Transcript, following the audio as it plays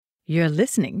You're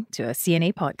listening to a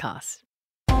CNA podcast.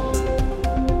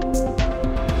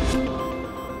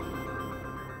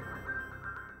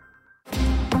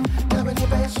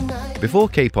 Before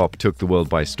K-pop took the world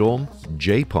by storm,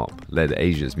 J-pop led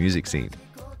Asia's music scene.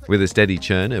 With a steady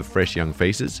churn of fresh young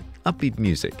faces, upbeat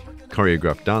music,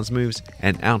 choreographed dance moves,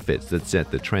 and outfits that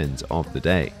set the trends of the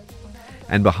day.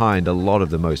 And behind a lot of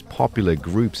the most popular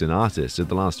groups and artists of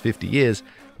the last 50 years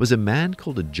was a man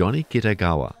called Johnny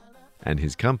Kitagawa and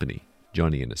his company,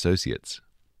 Johnny & Associates.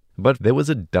 But there was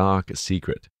a dark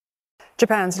secret.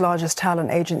 Japan's largest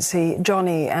talent agency,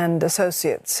 Johnny &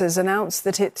 Associates, has announced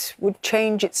that it would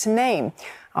change its name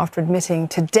after admitting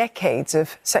to decades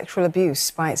of sexual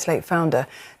abuse by its late founder,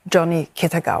 Johnny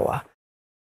Kitagawa.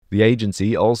 The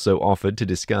agency also offered to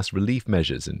discuss relief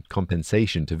measures and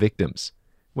compensation to victims.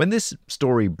 When this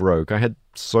story broke, I had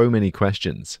so many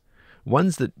questions.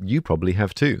 Ones that you probably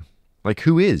have too. Like,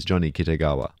 who is Johnny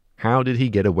Kitagawa? How did he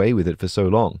get away with it for so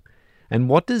long? And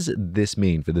what does this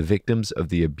mean for the victims of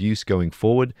the abuse going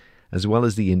forward, as well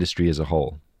as the industry as a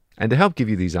whole? And to help give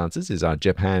you these answers is our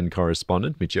Japan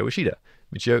correspondent, Michio Ishida.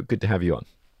 Michio, good to have you on.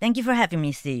 Thank you for having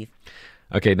me, Steve.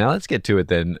 Okay, now let's get to it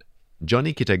then.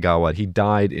 Johnny Kitagawa, he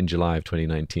died in July of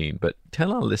 2019, but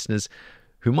tell our listeners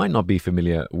who might not be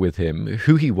familiar with him,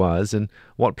 who he was and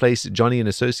what place Johnny &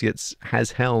 Associates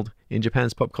has held in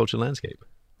Japan's pop culture landscape.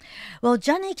 Well,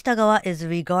 Johnny Kitagawa is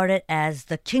regarded as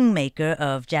the kingmaker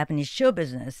of Japanese show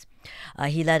business.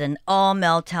 He led an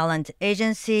all-male talent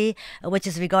agency, which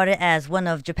is regarded as one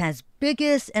of Japan's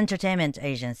biggest entertainment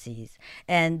agencies.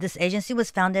 And this agency was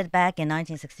founded back in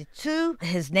 1962.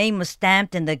 His name was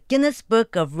stamped in the Guinness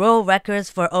Book of World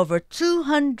Records for over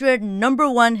 200 number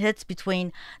one hits between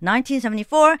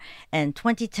 1974 and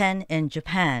 2010 in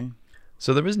Japan.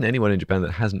 So there isn't anyone in Japan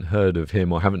that hasn't heard of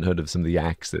him or haven't heard of some of the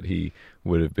acts that he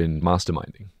would have been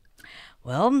masterminding.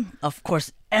 Well, of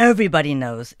course, everybody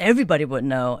knows. Everybody would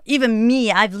know. Even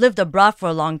me, I've lived abroad for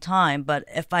a long time, but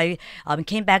if I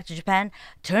came back to Japan,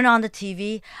 turn on the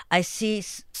TV, I see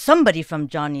somebody from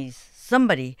Johnny's,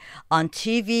 somebody on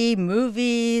TV,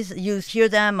 movies, you hear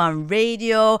them on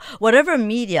radio, whatever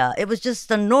media. It was just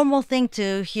a normal thing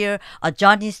to hear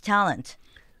Johnny's talent.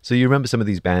 So you remember some of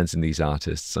these bands and these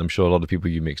artists. I'm sure a lot of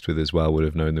people you mixed with as well would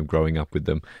have known them growing up with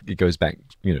them. It goes back,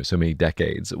 so many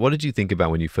decades. What did you think about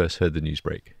when you first heard the news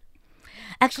break?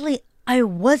 Actually, I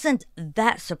wasn't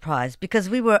that surprised because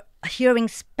we were hearing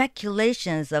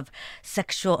speculations of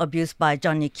sexual abuse by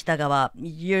Johnny Kitagawa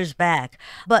years back.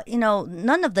 But,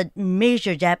 none of the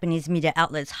major Japanese media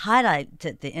outlets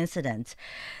highlighted the incident.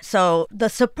 So the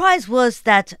surprise was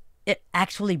that it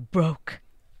actually broke.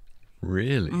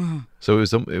 Really? So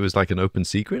it was like an open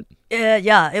secret?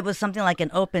 Yeah, it was something like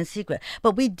an open secret.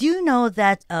 But we do know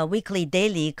that a weekly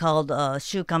daily called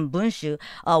Shukan Bunshu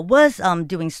was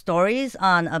doing stories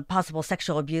on possible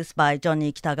sexual abuse by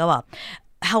Johnny Kitagawa.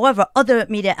 However, other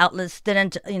media outlets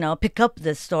didn't, pick up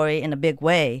this story in a big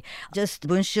way. Just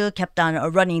Bunshu kept on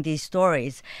running these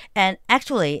stories. And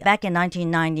actually, back in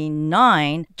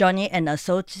 1999, Johnny &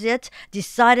 Associates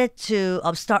decided to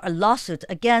start a lawsuit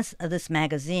against this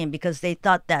magazine because they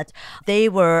thought that they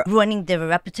were ruining their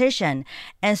reputation.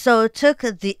 And so took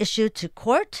the issue to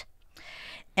court.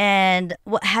 And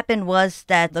what happened was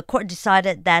that the court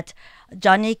decided that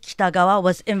Johnny Kitagawa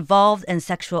was involved in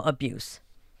sexual abuse.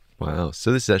 Wow.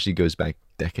 So this actually goes back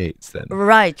decades then.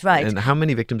 Right. And how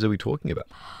many victims are we talking about?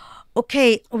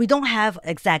 Okay, we don't have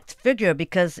exact figure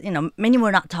because, many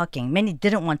were not talking. Many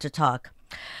didn't want to talk.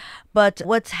 But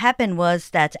what's happened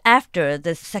was that after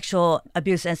this sexual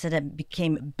abuse incident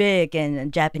became big in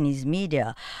Japanese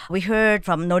media, we heard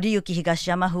from Noriyuki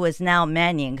Higashiyama, who is now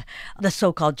manning the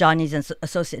so-called Johnny's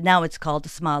Associates. Now it's called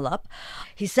Smile Up.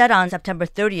 He said on September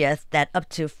 30th that up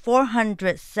to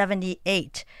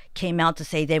 478 came out to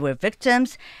say they were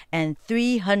victims and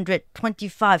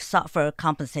 325 sought for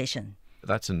compensation.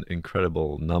 That's an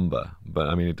incredible number.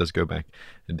 But, it does go back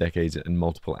decades and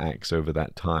multiple acts over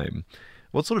that time.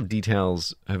 What sort of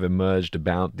details have emerged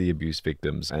about the abuse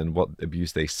victims and what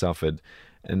abuse they suffered?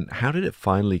 And how did it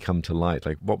finally come to light?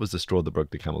 Like, what was the straw that broke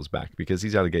the camel's back? Because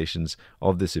these allegations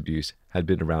of this abuse had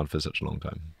been around for such a long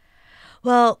time.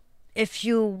 Well, if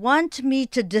you want me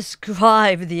to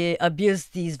describe the abuse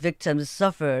these victims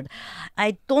suffered,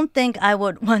 I don't think I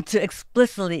would want to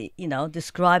explicitly,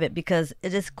 describe it because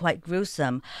it is quite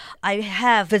gruesome. I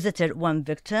have visited one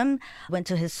victim, went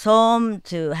to his home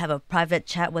to have a private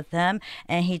chat with him,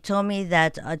 and he told me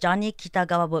that Johnny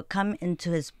Kitagawa would come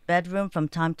into his bedroom from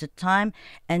time to time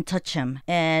and touch him.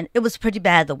 And it was pretty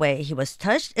bad the way he was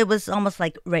touched. It was almost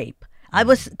like rape. I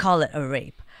would call it a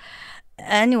rape.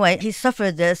 Anyway, he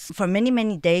suffered this for many,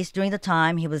 many days during the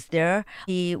time he was there.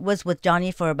 He was with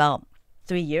Johnny for about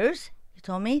 3 years, he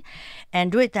told me.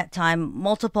 And during that time,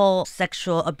 multiple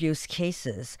sexual abuse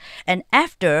cases. And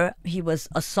after he was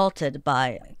assaulted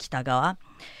by Kitagawa,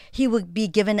 he would be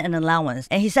given an allowance.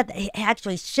 And he said that he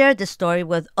actually shared this story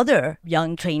with other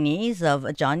young trainees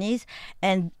of Johnny's,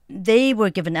 and they were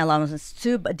given allowances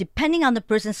too. But depending on the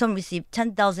person, some received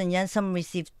 10,000 yen, some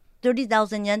received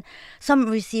 30,000 yen, some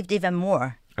received even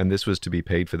more. And this was to be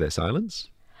paid for their silence?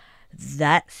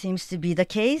 That seems to be the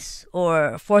case,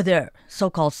 or for their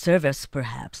so-called service,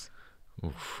 perhaps.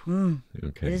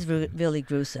 Okay. It is really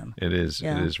gruesome. It is.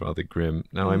 Yeah. It is rather grim.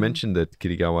 Now, I mentioned that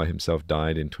Kitagawa himself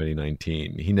died in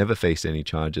 2019. He never faced any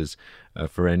charges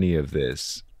for any of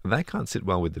this. That can't sit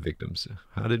well with the victims.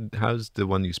 How's the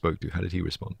one you spoke to? How did he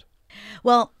respond?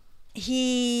 Well,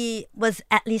 he was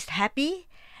at least happy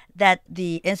that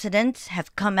the incidents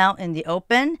have come out in the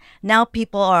open. Now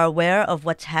people are aware of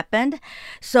what's happened.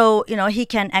 So, he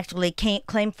can actually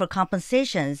claim for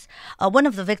compensations. One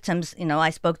of the victims, I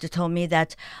spoke to told me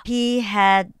that he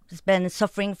had been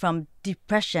suffering from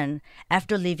depression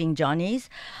after leaving Johnny's.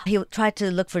 He tried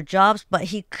to look for jobs, but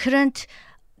he couldn't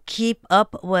keep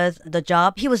up with the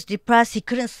job. He was depressed. He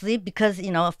couldn't sleep because,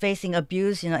 facing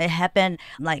abuse, it happened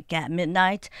like at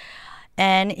midnight.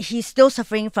 And he's still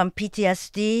suffering from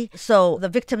PTSD. So the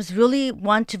victims really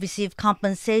want to receive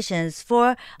compensations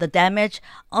for the damage,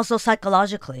 also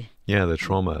psychologically. Yeah, the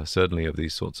trauma certainly of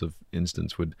these sorts of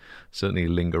incidents would certainly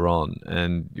linger on.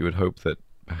 And you would hope that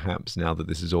perhaps now that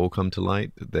this has all come to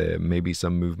light, that there may be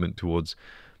some movement towards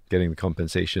getting the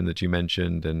compensation that you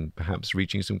mentioned and perhaps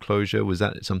reaching some closure. Was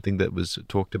that something that was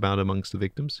talked about amongst the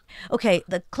victims? Okay,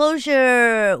 the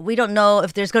closure, we don't know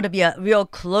if there's going to be a real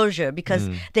closure because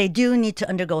they do need to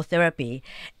undergo therapy.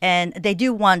 And they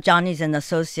do want Johnny's and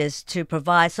Associates to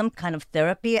provide some kind of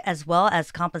therapy as well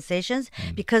as compensations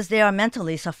because they are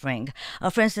mentally suffering.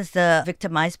 For instance, the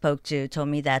victim I spoke to told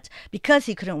me that because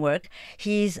he couldn't work,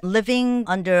 he's living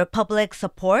under public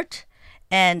support.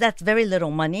 And that's very little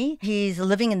money. He's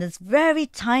living in this very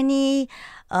tiny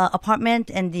apartment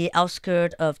in the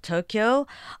outskirts of Tokyo.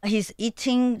 He's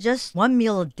eating just one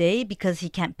meal a day because he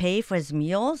can't pay for his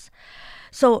meals.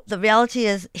 So the reality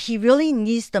is he really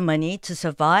needs the money to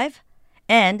survive.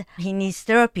 And he needs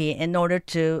therapy in order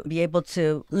to be able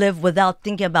to live without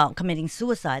thinking about committing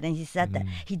suicide. And he said that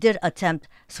he did attempt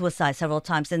suicide several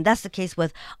times. And that's the case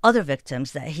with other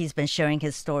victims that he's been sharing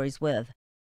his stories with.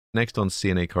 Next on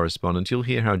CNA Correspondent, you'll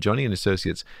hear how Johnny &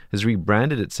 Associates has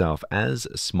rebranded itself as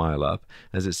Smile Up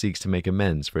as it seeks to make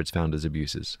amends for its founders'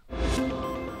 abuses.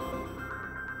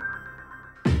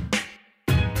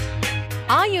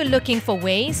 Are you looking for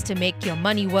ways to make your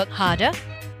money work harder?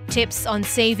 Tips on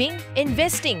saving,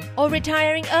 investing, or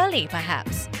retiring early,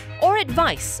 perhaps? Or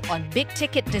advice on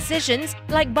big-ticket decisions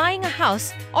like buying a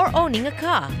house or owning a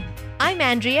car? I'm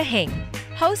Andrea Heng,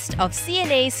 host of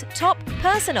CNA's top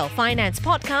personal finance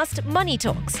podcast, Money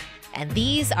Talks. And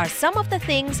these are some of the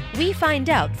things we find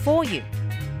out for you.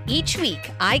 Each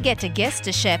week, I get a guest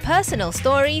to share personal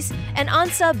stories and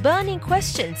answer burning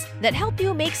questions that help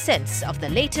you make sense of the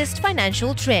latest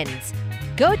financial trends.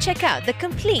 Go check out the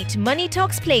complete Money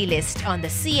Talks playlist on the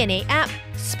CNA app,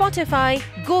 Spotify,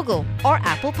 Google, or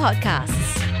Apple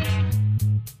Podcasts.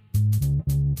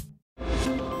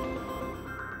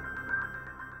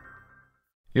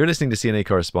 You're listening to CNA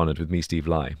Correspondent with me, Steve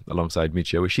Lai, alongside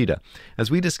Michio Ishida, as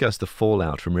we discuss the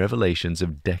fallout from revelations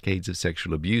of decades of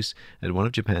sexual abuse at one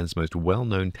of Japan's most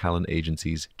well-known talent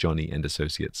agencies, Johnny &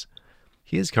 Associates.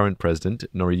 Here's current president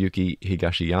Noriyuki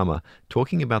Higashiyama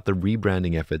talking about the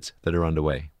rebranding efforts that are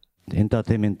underway.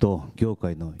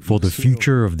 For the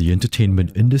future of the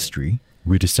entertainment industry,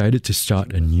 we decided to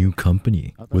start a new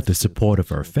company. With the support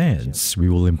of our fans, we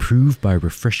will improve by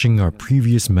refreshing our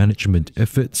previous management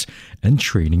efforts and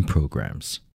training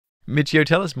programs. Michio,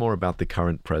 tell us more about the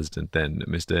current president then,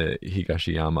 Mr.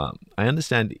 Higashiyama. I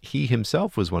understand he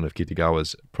himself was one of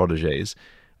Kitagawa's protégés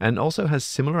and also has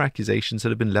similar accusations that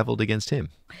have been leveled against him.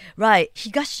 Right.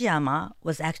 Higashiyama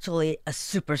was actually a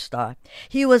superstar.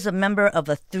 He was a member of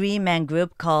a three-man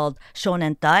group called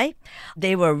Shonentai.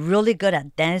 They were really good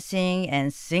at dancing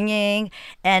and singing.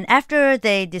 And after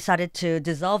they decided to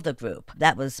dissolve the group,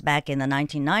 that was back in the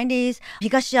 1990s,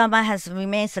 Higashiyama has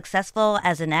remained successful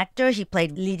as an actor. He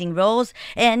played leading roles,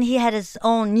 and he had his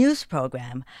own news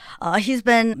program. He's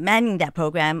been manning that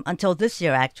program until this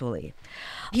year, actually.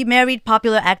 He married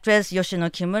popular actress Yoshino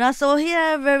Kimura, so he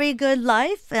had a very good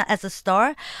life as a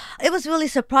star. It was really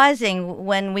surprising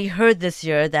when we heard this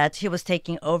year that he was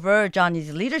taking over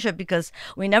Johnny's leadership because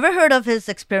we never heard of his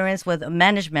experience with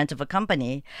management of a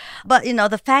company. But,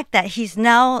 the fact that he's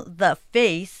now the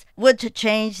face would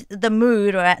change the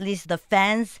mood, or at least the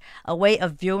fans' way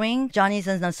of viewing Johnny's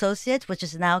and Associates, which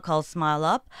is now called Smile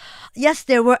Up. Yes,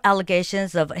 there were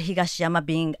allegations of Higashiyama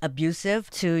being abusive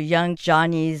to young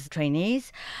Johnny's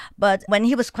trainees, but when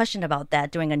he was questioned about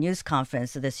that during a news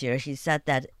conference this year, he said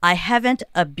that I haven't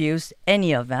abused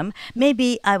any of them.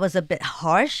 Maybe I was a bit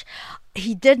harsh.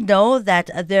 He did know that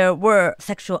there were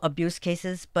sexual abuse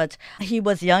cases, but he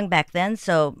was young back then,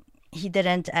 so he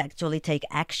didn't actually take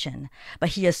action, but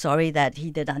he is sorry that he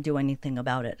did not do anything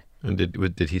about it. And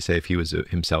did he say if he was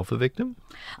himself a victim?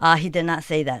 He did not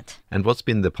say that. And what's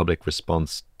been the public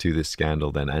response to this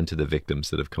scandal then, and to the victims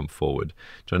that have come forward?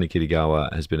 Johnny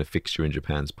Kitagawa has been a fixture in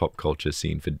Japan's pop culture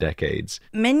scene for decades.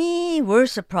 Many were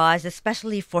surprised,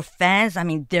 especially for fans. I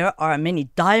mean, there are many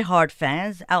diehard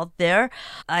fans out there.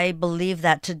 I believe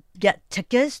that to get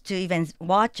tickets to even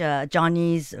watch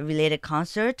Johnny's related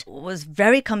concert was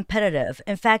very competitive.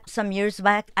 In fact, some years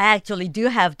back, I actually do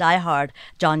have diehard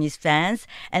Johnny's fans,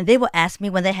 and they will ask me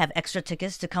when they have extra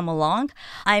tickets to come along.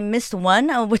 I missed one,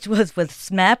 which was with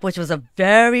SMAP, which was a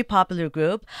very popular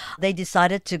group. They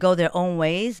decided to go their own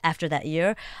ways after that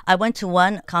year. I went to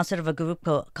one concert of a group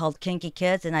called Kinky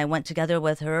Kids, and I went together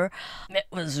with her. It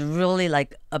was really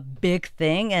like a big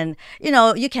thing. And,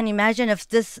 you can imagine if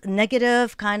this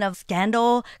negative kind of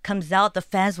scandal comes out, the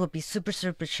fans would be super,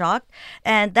 super shocked.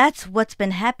 And that's what's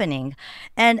been happening.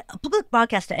 And public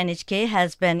broadcaster NHK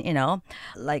has been,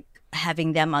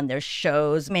 having them on their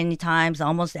shows many times,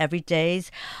 almost every day.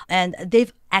 And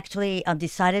they've actually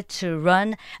decided to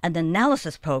run an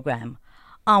analysis program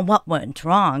on what went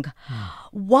wrong.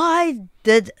 Why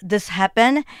did this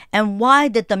happen? And why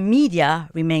did the media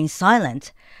remain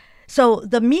silent? So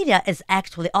the media is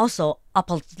actually also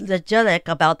apologetic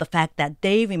about the fact that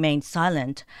they remained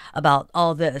silent about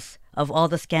all this, of all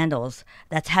the scandals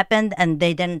that's happened, and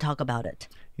they didn't talk about it.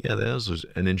 Yeah, there was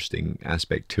an interesting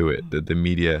aspect to it, that the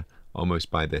media,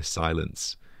 almost by their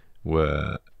silence,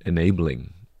 were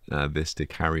enabling this to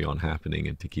carry on happening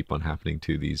and to keep on happening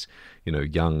to these,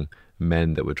 young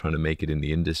men that were trying to make it in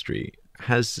the industry.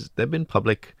 Has there been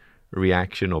public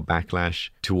reaction or backlash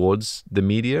towards the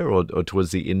media or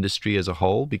towards the industry as a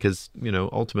whole? Because,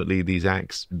 ultimately these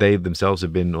acts, they themselves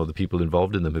have been, or the people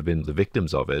involved in them have been the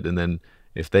victims of it. And then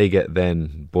if they get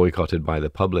then boycotted by the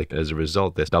public as a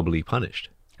result, they're doubly punished.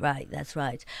 Right, that's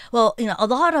right. Well, a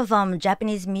lot of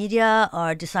Japanese media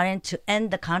are deciding to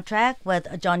end the contract with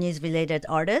Johnny's related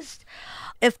artists.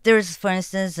 If there's, for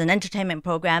instance, an entertainment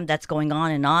program that's going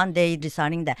on, they're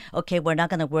deciding that, okay, we're not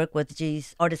going to work with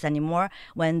these artists anymore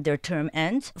when their term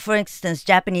ends. For instance,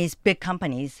 Japanese big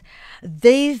companies,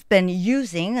 they've been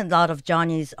using a lot of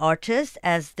Johnny's artists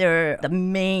as the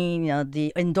main,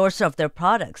 the endorser of their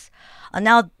products.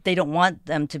 Now they don't want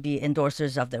them to be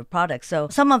endorsers of their products. So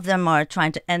some of them are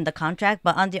trying to end the contract.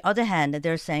 But on the other hand,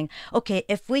 they're saying, okay,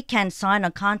 if we can sign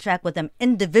a contract with them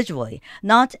individually,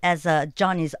 not as a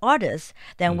Johnny's artist,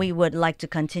 then we would like to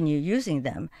continue using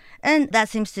them. And that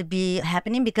seems to be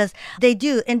happening because they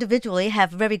do individually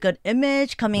have very good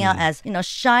image, coming out as,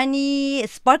 shiny,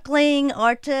 sparkling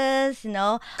artists,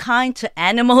 kind to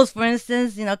animals, for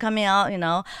instance, coming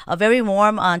out, very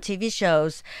warm on TV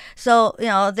shows. So,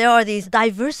 there are these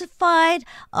diversified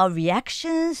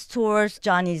reactions towards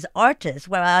Johnny's artists,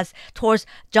 whereas towards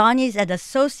Johnny's and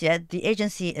Associate, the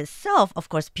agency itself, of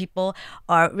course, people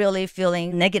are really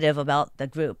feeling negative about the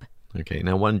group. Okay,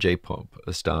 now one J-pop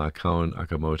star, Kaon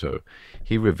Akamoto,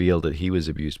 he revealed that he was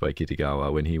abused by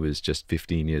Kitagawa when he was just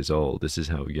 15 years old. This is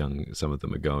how young some of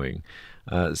them are going.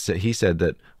 So he said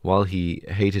that while he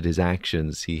hated his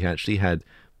actions, he actually had,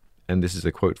 and this is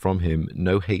a quote from him,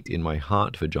 "no hate in my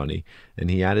heart for Johnny." And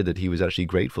he added that he was actually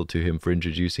grateful to him for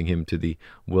introducing him to the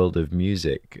world of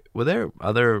music. Were there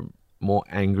other more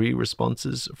angry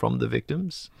responses from the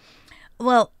victims?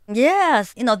 Well,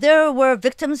 yes. There were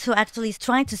victims who actually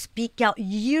trying to speak out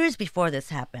years before this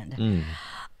happened.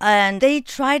 And they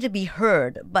tried to be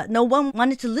heard, but no one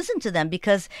wanted to listen to them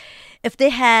because if they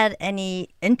had any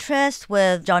interest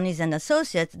with Johnny's and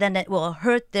Associates, then it will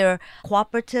hurt their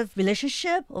cooperative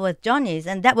relationship with Johnny's,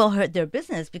 and that will hurt their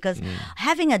business because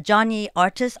having a Johnny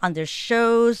artist on their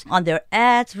shows, on their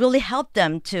ads, really helped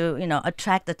them to,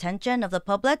 attract attention of the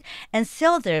public and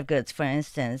sell their goods, for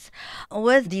instance.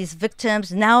 With these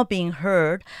victims now being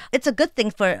heard, it's a good thing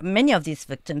for many of these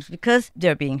victims because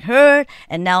they're being heard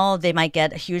and now they might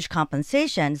get a huge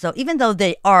compensation. So even though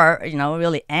they are,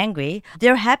 really angry,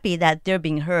 they're happy that that they're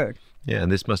being heard. Yeah,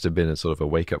 and this must have been a sort of a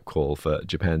wake-up call for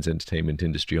Japan's entertainment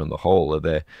industry on the whole. Are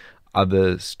there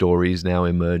other stories now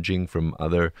emerging from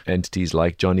other entities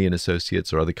like Johnny and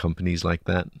Associates or other companies like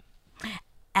that?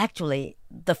 Actually,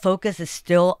 the focus is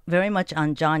still very much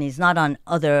on Johnny's, not on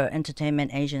other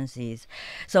entertainment agencies.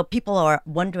 So people are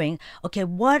wondering, okay,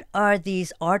 what are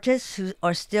these artists who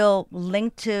are still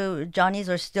linked to Johnny's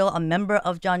or still a member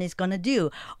of Johnny's going to do?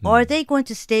 Are they going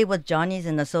to stay with Johnny's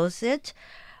and Associates?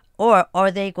 Or are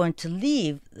they going to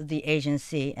leave the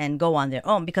agency and go on their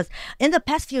own? Because in the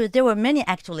past few years, there were many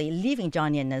actually leaving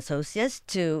Johnny and Associates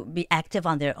to be active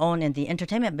on their own in the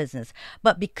entertainment business.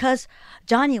 But because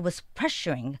Johnny was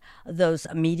pressuring those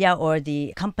media or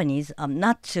the companies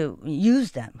not to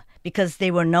use them, because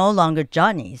they were no longer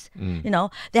Johnny's,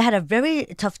 they had a very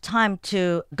tough time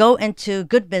to go into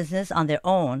good business on their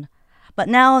own. But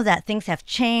now that things have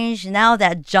changed, now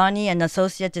that Johnny and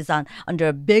Associates is under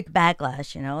a big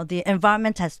backlash, the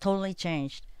environment has totally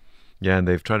changed. Yeah, and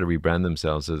they've tried to rebrand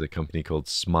themselves as a company called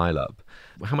Smile Up.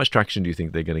 How much traction do you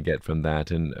think they're going to get from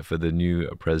that? And for the new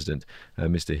president,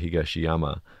 Mr.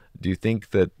 Higashiyama, do you think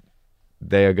that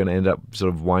they are going to end up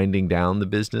sort of winding down the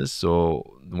business, or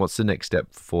what's the next step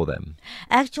for them?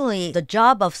 Actually, the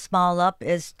job of Smile Up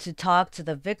is to talk to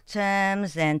the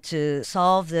victims and to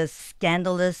solve this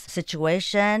scandalous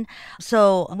situation.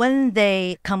 So when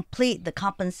they complete the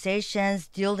compensations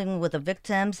dealing with the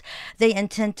victims, they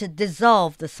intend to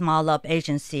dissolve the Smile Up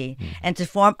agency and to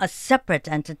form a separate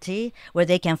entity where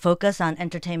they can focus on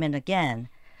entertainment again.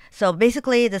 So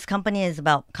basically, this company is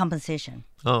about compensation.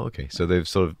 Oh, okay. So they've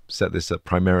sort of set this up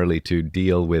primarily to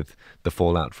deal with the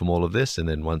fallout from all of this. And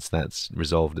then once that's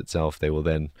resolved itself, they will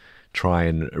then try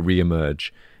and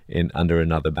reemerge under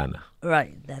another banner.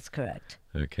 Right. That's correct.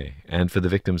 Okay. And for the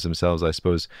victims themselves, I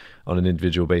suppose on an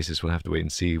individual basis, we'll have to wait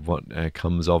and see what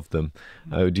comes of them.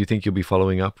 Do you think you'll be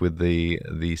following up with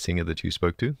the singer that you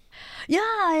spoke to? Yeah,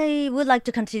 I would like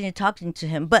to continue talking to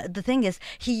him. But the thing is,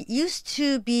 he used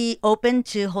to be open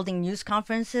to holding news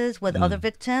conferences with other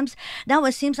victims. Now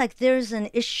it seems like there's an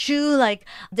issue, like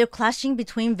they're clashing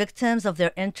between victims of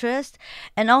their interest.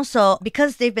 And also,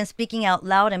 because they've been speaking out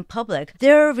loud in public,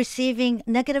 they're receiving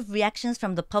negative reactions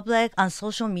from the public on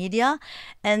social media.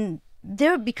 And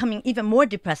they're becoming even more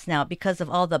depressed now because of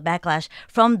all the backlash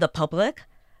from the public,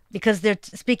 because they're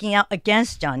speaking out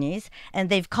against Johnny's, and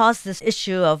they've caused this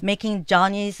issue of making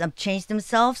Johnny's change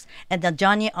themselves, and the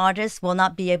Johnny artists will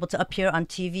not be able to appear on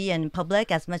TV and in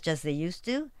public as much as they used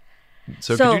to.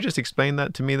 So could you just explain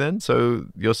that to me then? So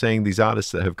you're saying these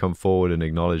artists that have come forward and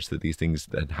acknowledged that these things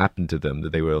that happened to them,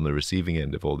 that they were on the receiving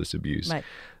end of all this abuse, right,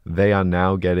 they are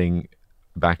now getting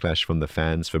backlash from the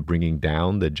fans for bringing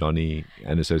down the Johnny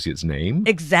and Associates name?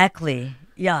 Exactly.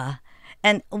 Yeah.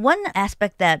 And one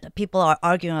aspect that people are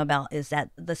arguing about is that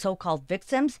the so-called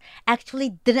victims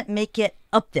actually didn't make it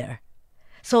up there.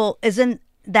 So isn't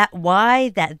that why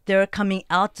that they're coming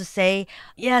out to say,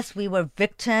 yes, we were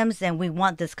victims and we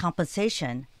want this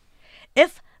compensation?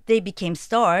 If they became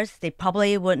stars, they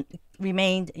probably would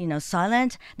remained,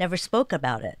 silent, never spoke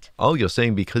about it. Oh, you're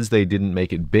saying because they didn't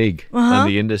make it big in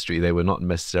the industry, they were not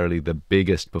necessarily the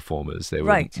biggest performers. They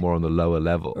were more on the lower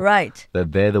level. Right.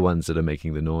 That they're the ones that are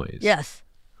making the noise. Yes.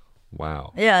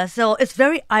 Wow. Yeah, so it's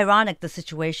very ironic, the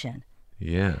situation.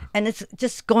 Yeah. And it's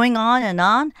just going on and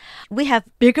on. We have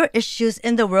bigger issues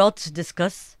in the world to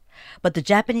discuss. But the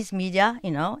Japanese media,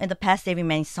 in the past, they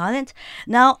remained silent.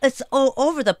 Now it's all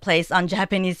over the place on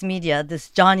Japanese media, this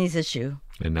Johnny's issue.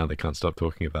 And now they can't stop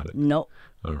talking about it. No.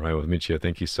 All right. Well, Michio,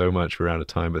 thank you so much. We're out of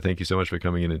time, but thank you so much for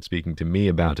coming in and speaking to me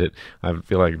about it. I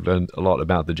feel like I've learned a lot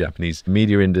about the Japanese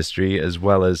media industry as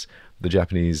well as the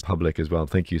Japanese public as well.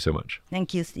 Thank you so much.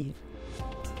 Thank you, Steve.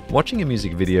 Watching a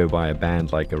music video by a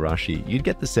band like Arashi, you'd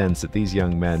get the sense that these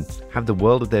young men have the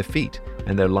world at their feet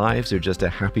and their lives are just a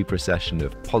happy procession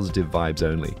of positive vibes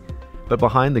only. But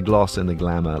behind the gloss and the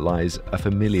glamour lies a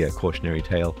familiar cautionary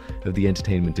tale of the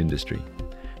entertainment industry.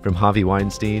 From Harvey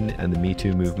Weinstein and the Me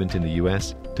Too movement in the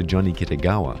US to Johnny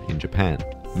Kitagawa in Japan,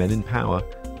 men in power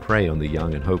prey on the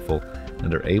young and hopeful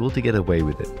and are able to get away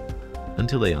with it.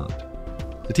 Until they aren't.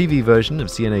 The TV version of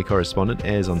CNA Correspondent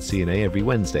airs on CNA every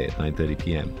Wednesday at 9:30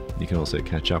 p.m. You can also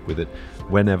catch up with it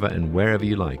whenever and wherever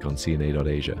you like on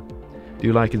CNA.Asia.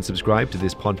 Do like and subscribe to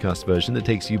this podcast version that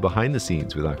takes you behind the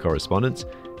scenes with our correspondents.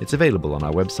 It's available on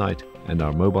our website and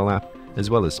our mobile app,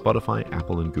 as well as Spotify,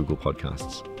 Apple, and Google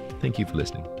Podcasts. Thank you for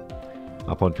listening.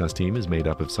 Our podcast team is made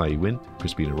up of Sai Wint,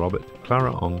 Crispina Robert,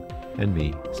 Clara Ong, and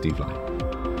me, Steve Lai.